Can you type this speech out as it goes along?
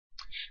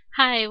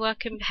Hi,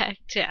 welcome back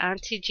to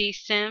Auntie G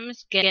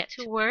Sims Get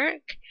to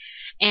Work.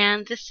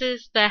 And this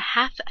is the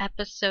half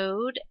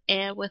episode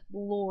with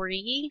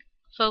Lori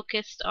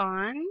focused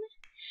on.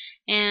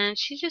 And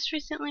she just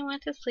recently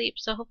went to sleep,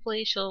 so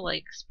hopefully she'll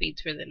speed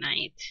through the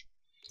night.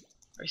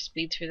 Or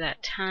speed through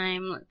that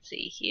time. Let's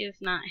see, he is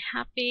not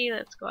happy.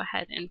 Let's go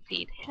ahead and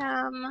feed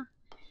him.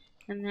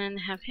 And then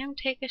have him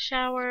take a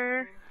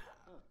shower.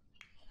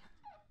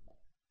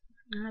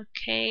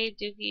 Okay,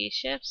 Doogie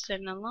shifts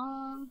and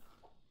along.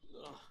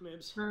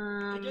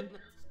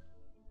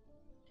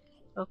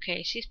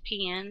 Okay, she's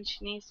peeing.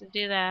 She needs to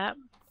do that.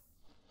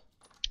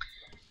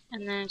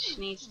 And then she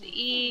needs to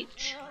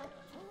eat.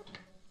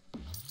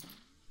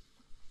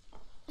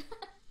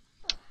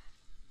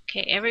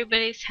 Okay,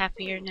 everybody's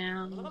happier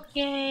now.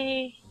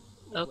 Yay!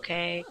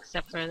 Okay,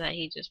 except for that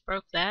he just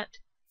broke that.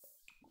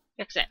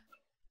 Fix it.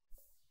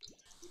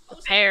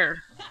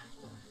 Repair.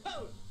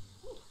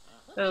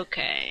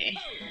 Okay.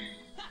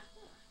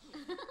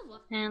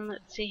 And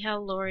let's see how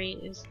Lori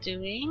is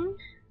doing.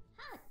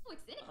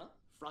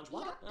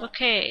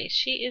 Okay,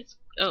 she is...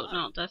 Oh,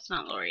 no, that's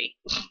not Lori.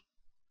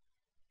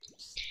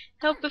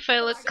 Help if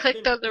I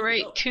clicked on the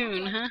right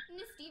tune, huh?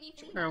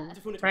 Or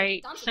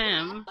right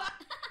sim.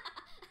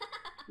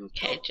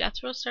 Okay,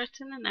 Jethro starts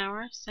in an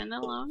hour. Send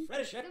alone.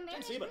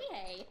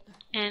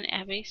 And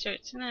Abby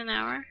starts in an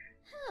hour.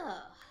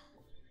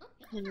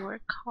 And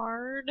work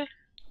hard,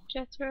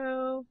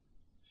 Jethro.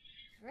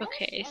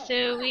 Okay,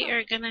 so we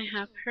are gonna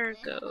have her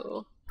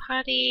go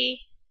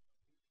potty,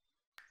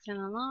 send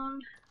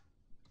alone,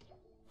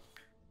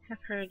 have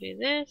her do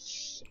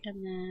this,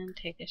 and then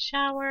take a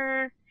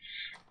shower,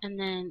 and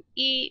then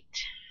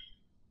eat,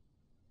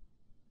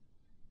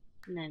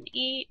 and then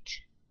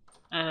eat.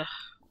 Ugh.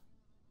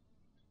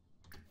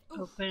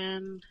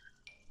 Open.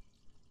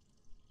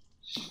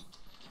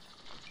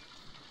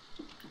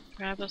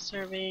 Grab a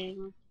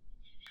serving.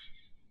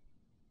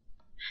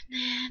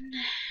 And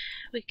then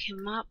we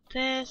can mop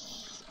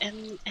this,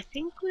 and I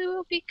think we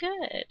will be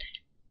good.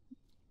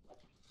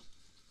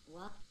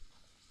 What?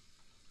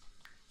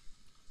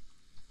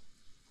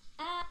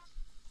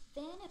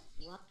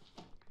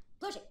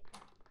 Push it.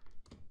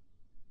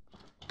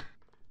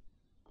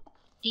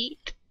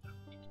 Eat.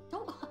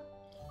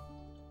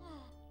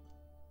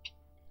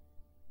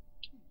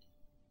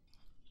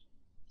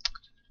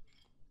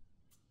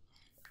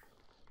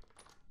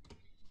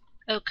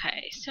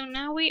 Okay, so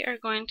now we are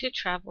going to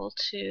travel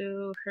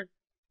to her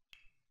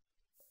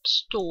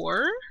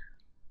store.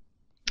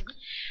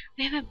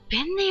 We haven't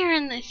been there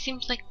and it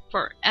seems like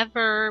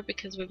forever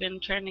because we've been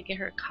trying to get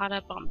her caught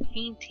up on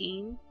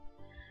painting.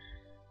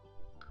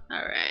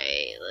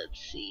 Alright,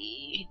 let's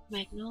see.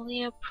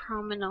 Magnolia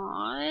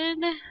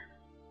Promenade.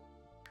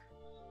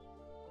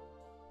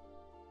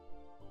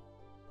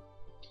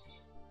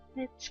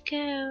 Let's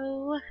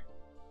go.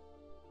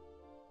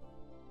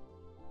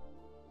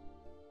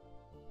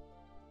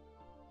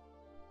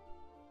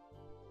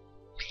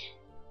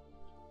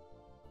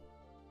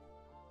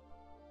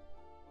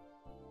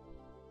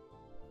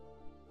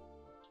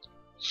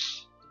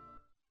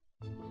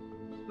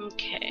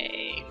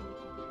 Okay.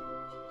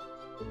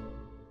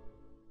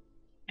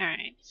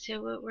 Alright,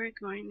 so what we're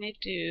going to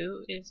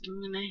do is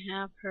I'm going to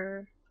have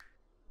her,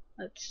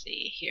 let's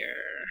see here.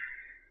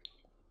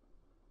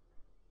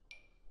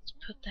 Let's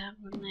put that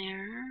one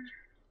there.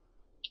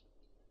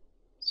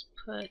 Let's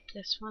put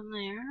this one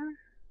there.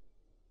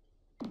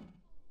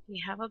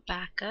 We have a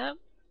backup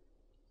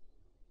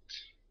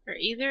for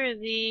either of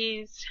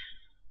these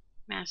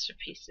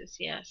masterpieces,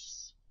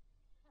 yes.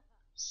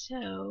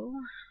 So,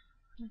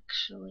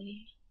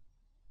 actually,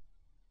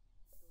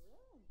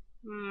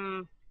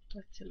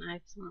 that's an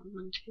excellent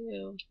one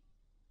too.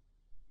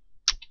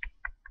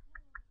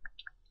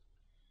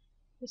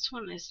 This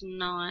one is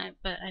not,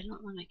 but I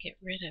don't want to get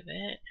rid of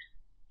it.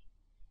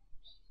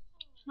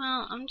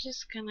 Well, I'm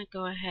just gonna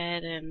go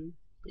ahead and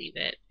leave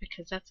it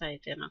because that's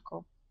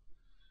identical.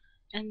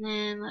 And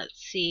then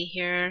let's see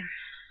here.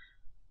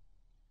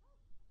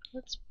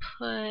 Let's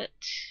put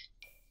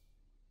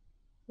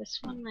this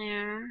one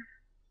there.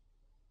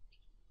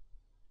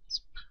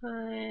 Let's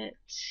put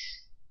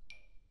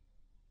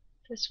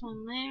this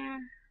one there.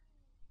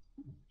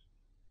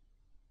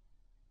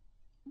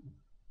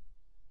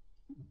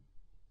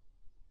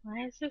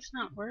 Why is this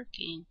not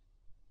working?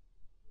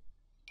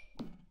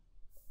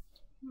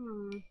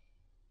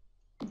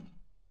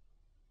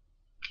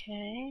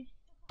 Okay.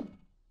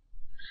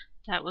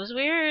 That was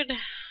weird.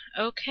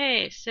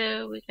 Okay,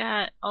 so we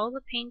got all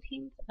the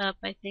paintings up,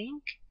 I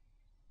think.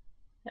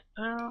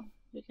 Well,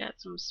 we got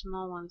some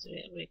small ones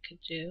that we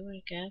could do,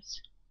 I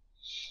guess.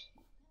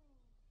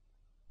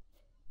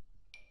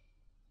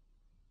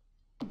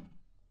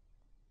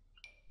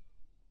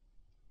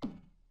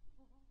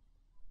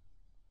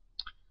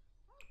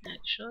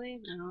 Actually,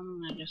 no,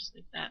 I'm gonna just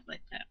leave that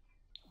like that.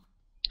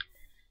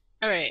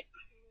 Alright.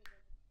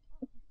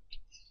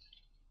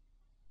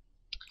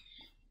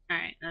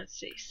 Alright, let's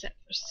see. Set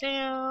for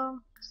sale.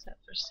 Set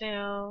for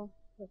sale.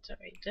 That's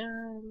already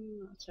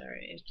done. That's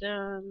already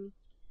done.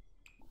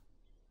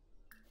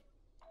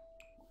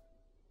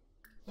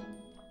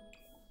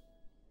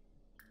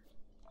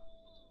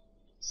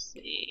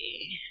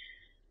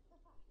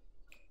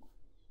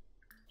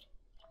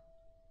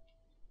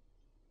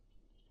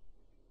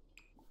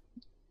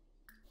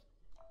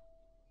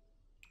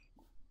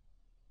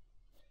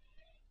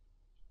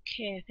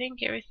 Okay, I think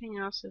everything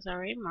else is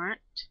already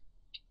marked.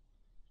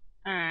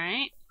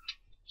 Alright,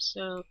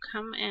 so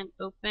come and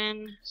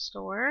open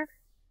store.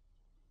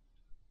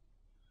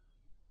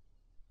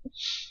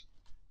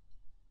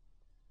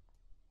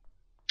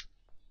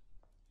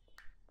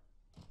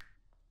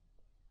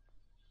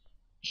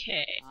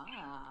 Okay.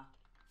 Ah,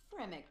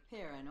 Fremic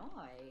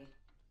Paranoi.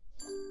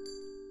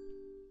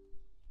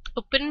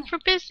 Open for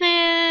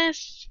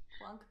business!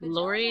 Plunk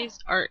Lori's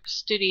Art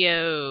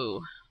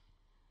Studio.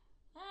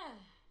 Ah.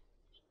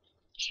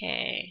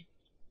 Okay.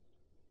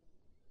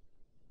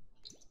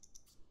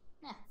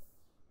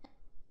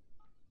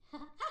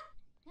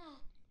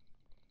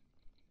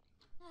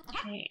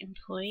 Okay,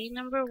 employee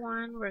number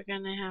 1, we're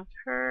gonna have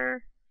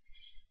her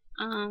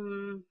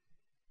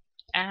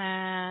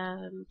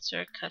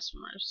answer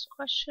customers'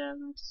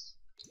 questions.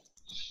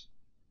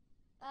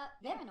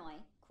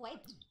 Veranoi,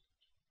 Quape.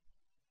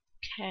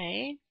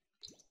 Okay.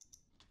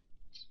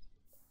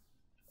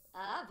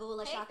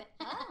 Vula Shopping.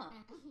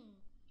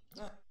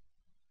 Oh.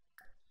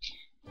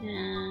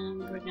 And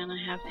we're gonna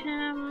have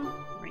him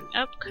ring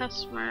up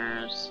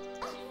customers.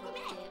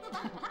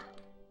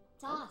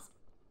 Toss.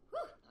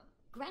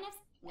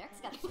 Granifs,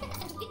 Nerkska.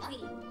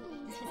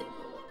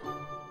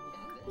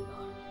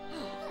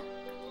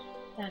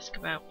 Ask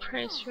about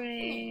price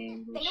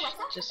range.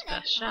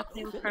 Discuss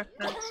shopping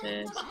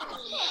preferences.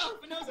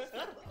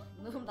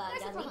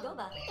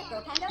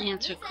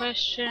 Answer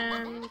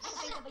questions.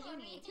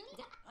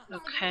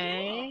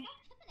 Okay.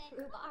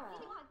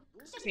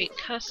 Greet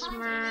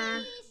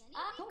customer.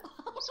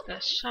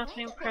 Discuss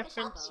shopping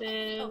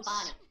preferences.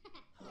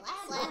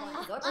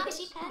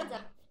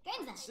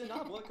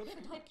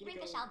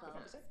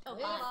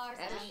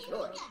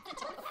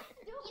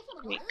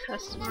 Greet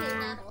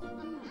customer.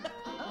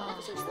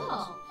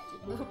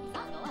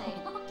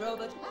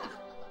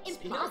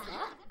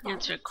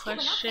 Answer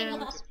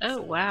questions.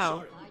 Oh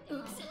wow.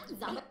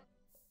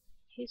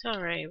 He's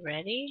already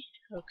ready.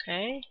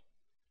 Okay.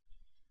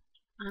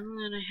 I'm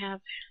gonna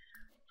have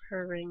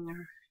her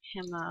ring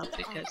him up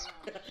because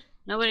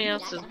nobody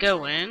else is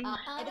going.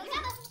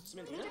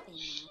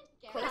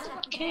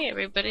 Okay,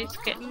 everybody's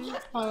getting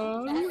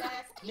home.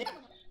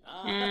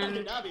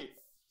 And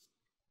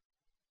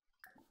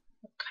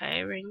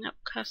okay, ring up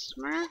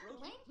customer.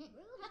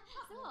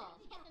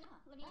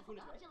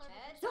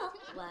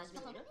 Wow.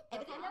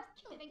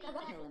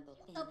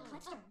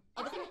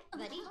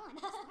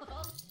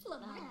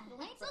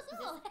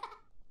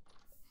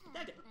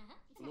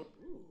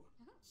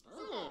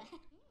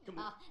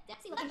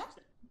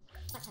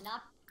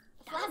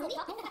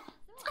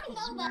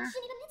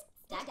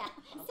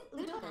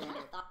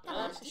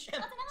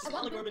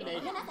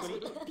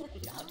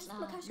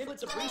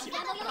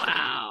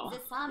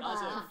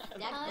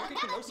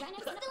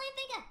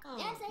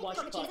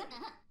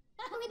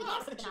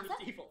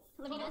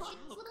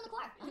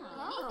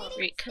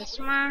 Great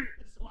customer.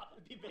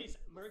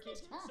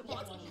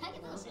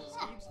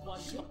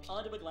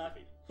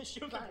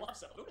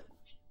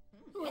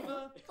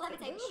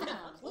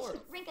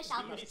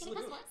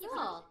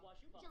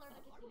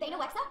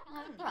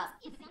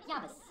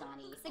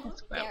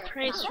 About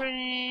price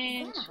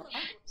range.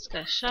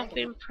 Discuss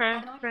shopping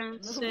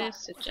preferences.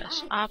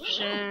 Suggest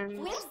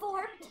options.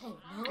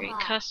 Great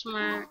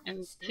customer.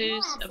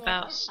 Enthuse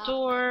about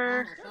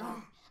store.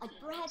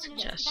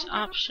 Suggest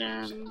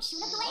options.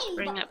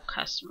 Bring up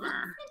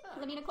customer.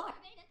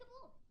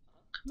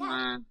 Come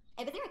on.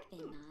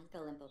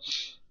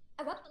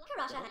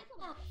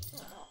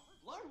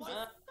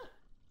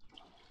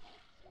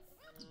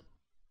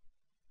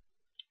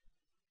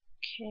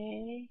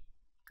 Okay.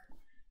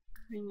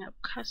 Bring up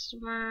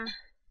customer.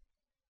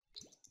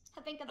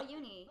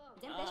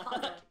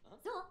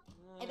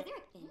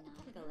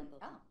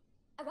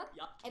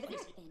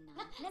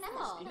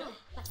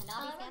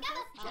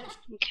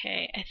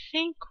 Okay, I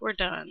think we're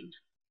done.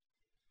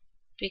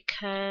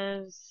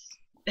 Because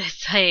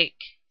it's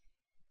like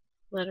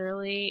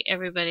literally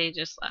everybody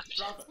just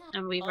left.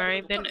 And we've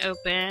already been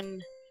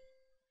open.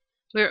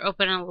 We were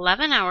open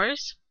 11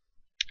 hours.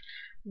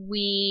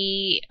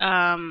 We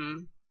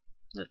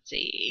let's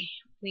see.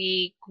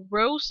 We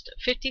grossed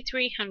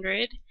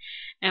 5,300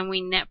 and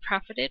we net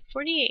profited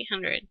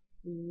 4,800.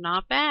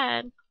 Not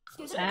bad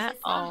at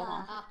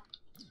all.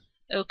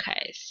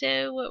 Okay,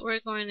 so what we're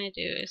going to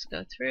do is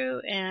go through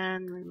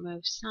and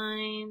remove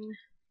sign,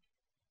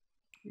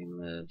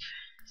 remove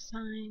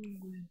sign,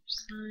 remove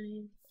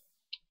sign,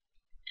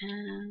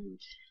 and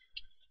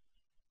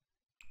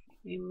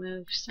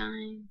remove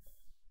sign,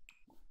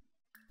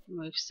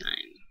 remove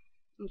sign.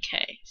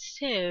 Okay,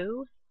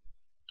 so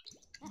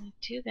I'll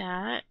do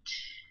that.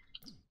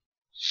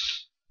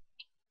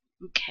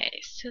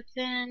 Okay, so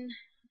then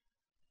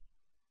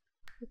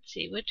let's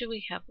see, what do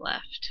we have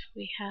left?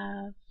 We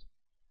have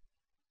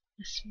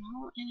a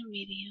small and a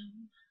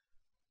medium.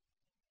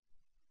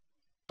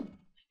 I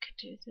could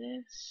do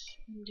this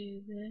and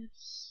do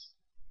this.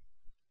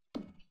 I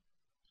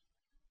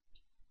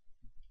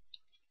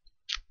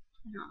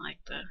don't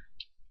like the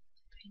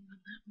thing on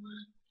that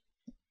one.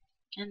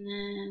 And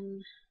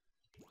then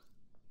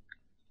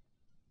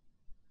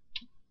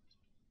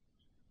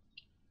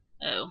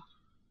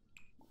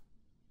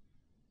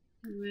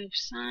move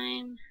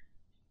sign.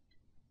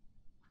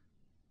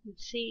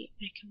 Let's see,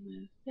 I can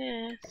move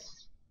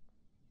this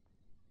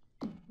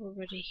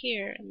over to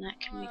here, and that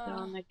can be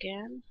gone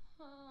again.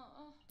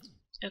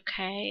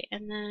 Okay,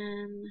 and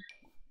then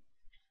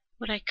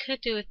what I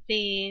could do with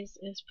these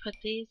is put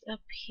these up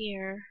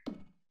here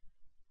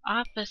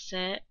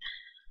opposite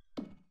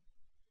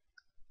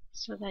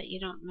so that you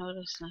don't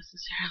notice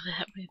necessarily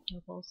that we have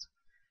doubles.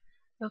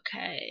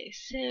 Okay,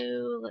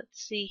 so let's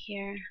see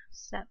here.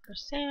 Set for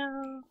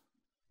sale.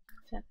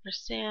 Set for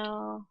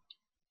sale.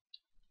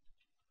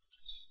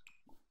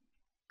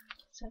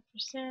 Set for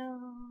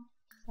sale.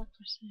 Set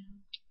for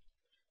sale.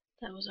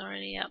 That was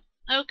already up.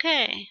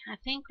 Okay, I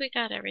think we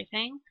got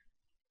everything.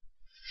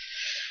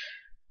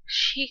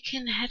 She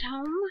can head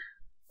home.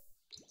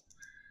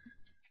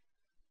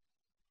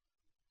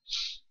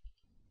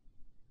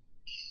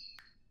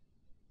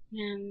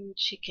 And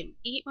she can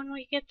eat when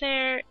we get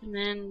there, and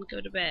then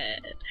go to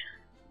bed.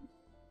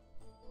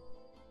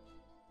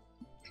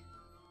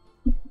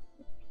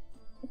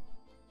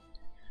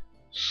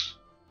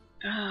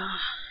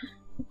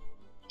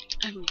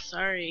 I'm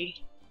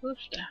sorry.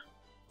 Woofda.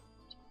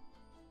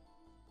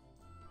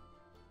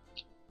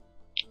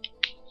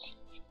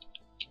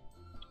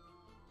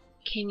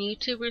 Can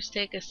YouTubers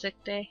take a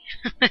sick day?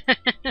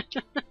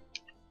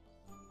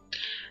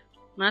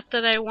 Not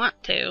that I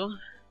want to.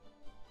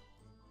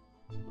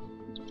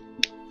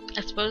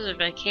 I suppose if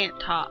I can't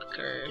talk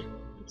or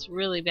it's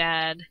really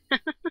bad.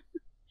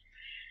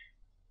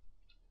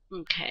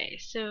 Okay,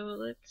 so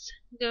let's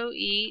go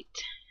eat.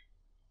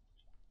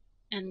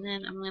 And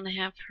then I'm gonna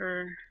have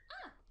her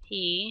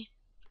He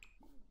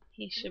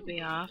should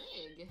be off.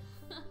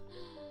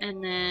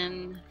 And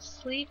then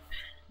sleep.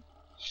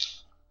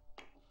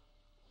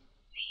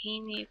 He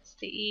needs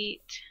to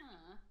eat.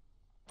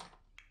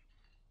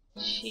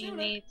 She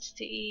needs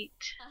to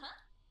eat.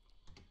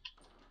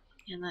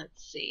 And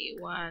let's see,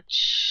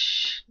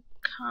 watch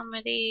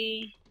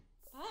comedy.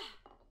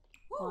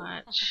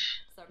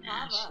 Watch.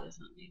 Nah, she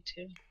doesn't need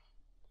to.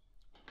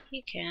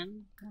 He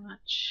can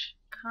watch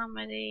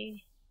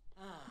comedy.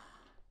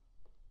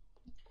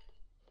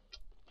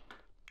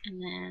 And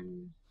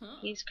then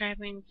he's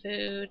grabbing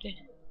food.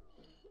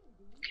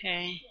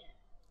 Okay.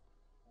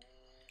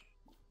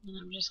 And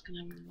I'm just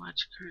gonna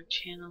watch current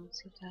channel and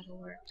see if that'll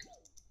work.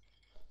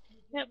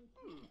 Yep.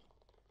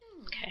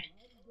 Okay.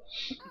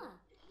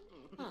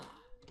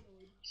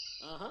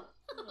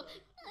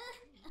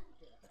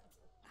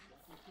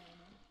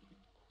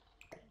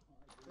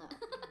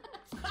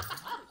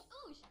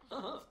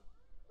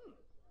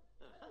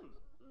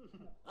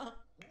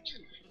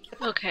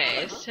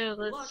 Okay, so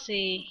let's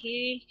see.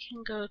 He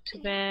can go to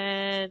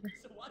bed.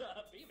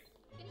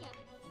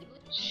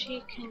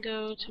 She can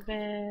go to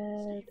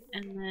bed.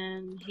 And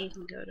then he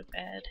can go to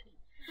bed.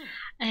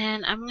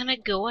 And I'm going to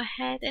go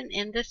ahead and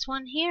end this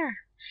one here.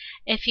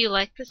 If you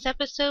like this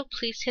episode,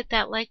 please hit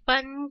that like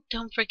button.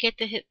 Don't forget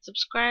to hit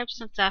subscribe,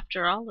 since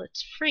after all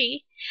it's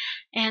free.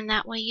 And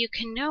that way you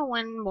can know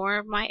when more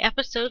of my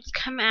episodes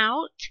come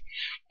out.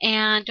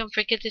 And don't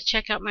forget to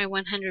check out my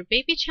 100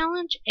 Baby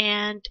Challenge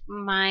and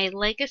my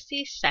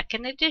Legacy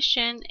 2nd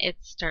edition.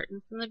 It's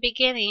starting from the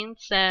beginning,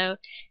 so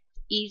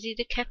it's easy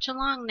to catch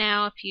along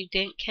now if you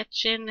didn't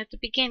catch in at the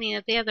beginning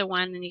of the other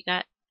one and you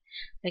got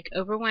like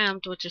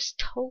overwhelmed, which is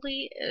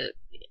totally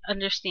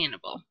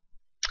understandable.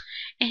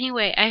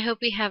 Anyway, I hope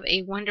you have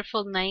a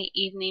wonderful night,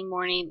 evening,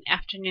 morning,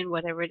 afternoon,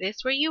 whatever it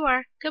is where you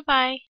are. Goodbye.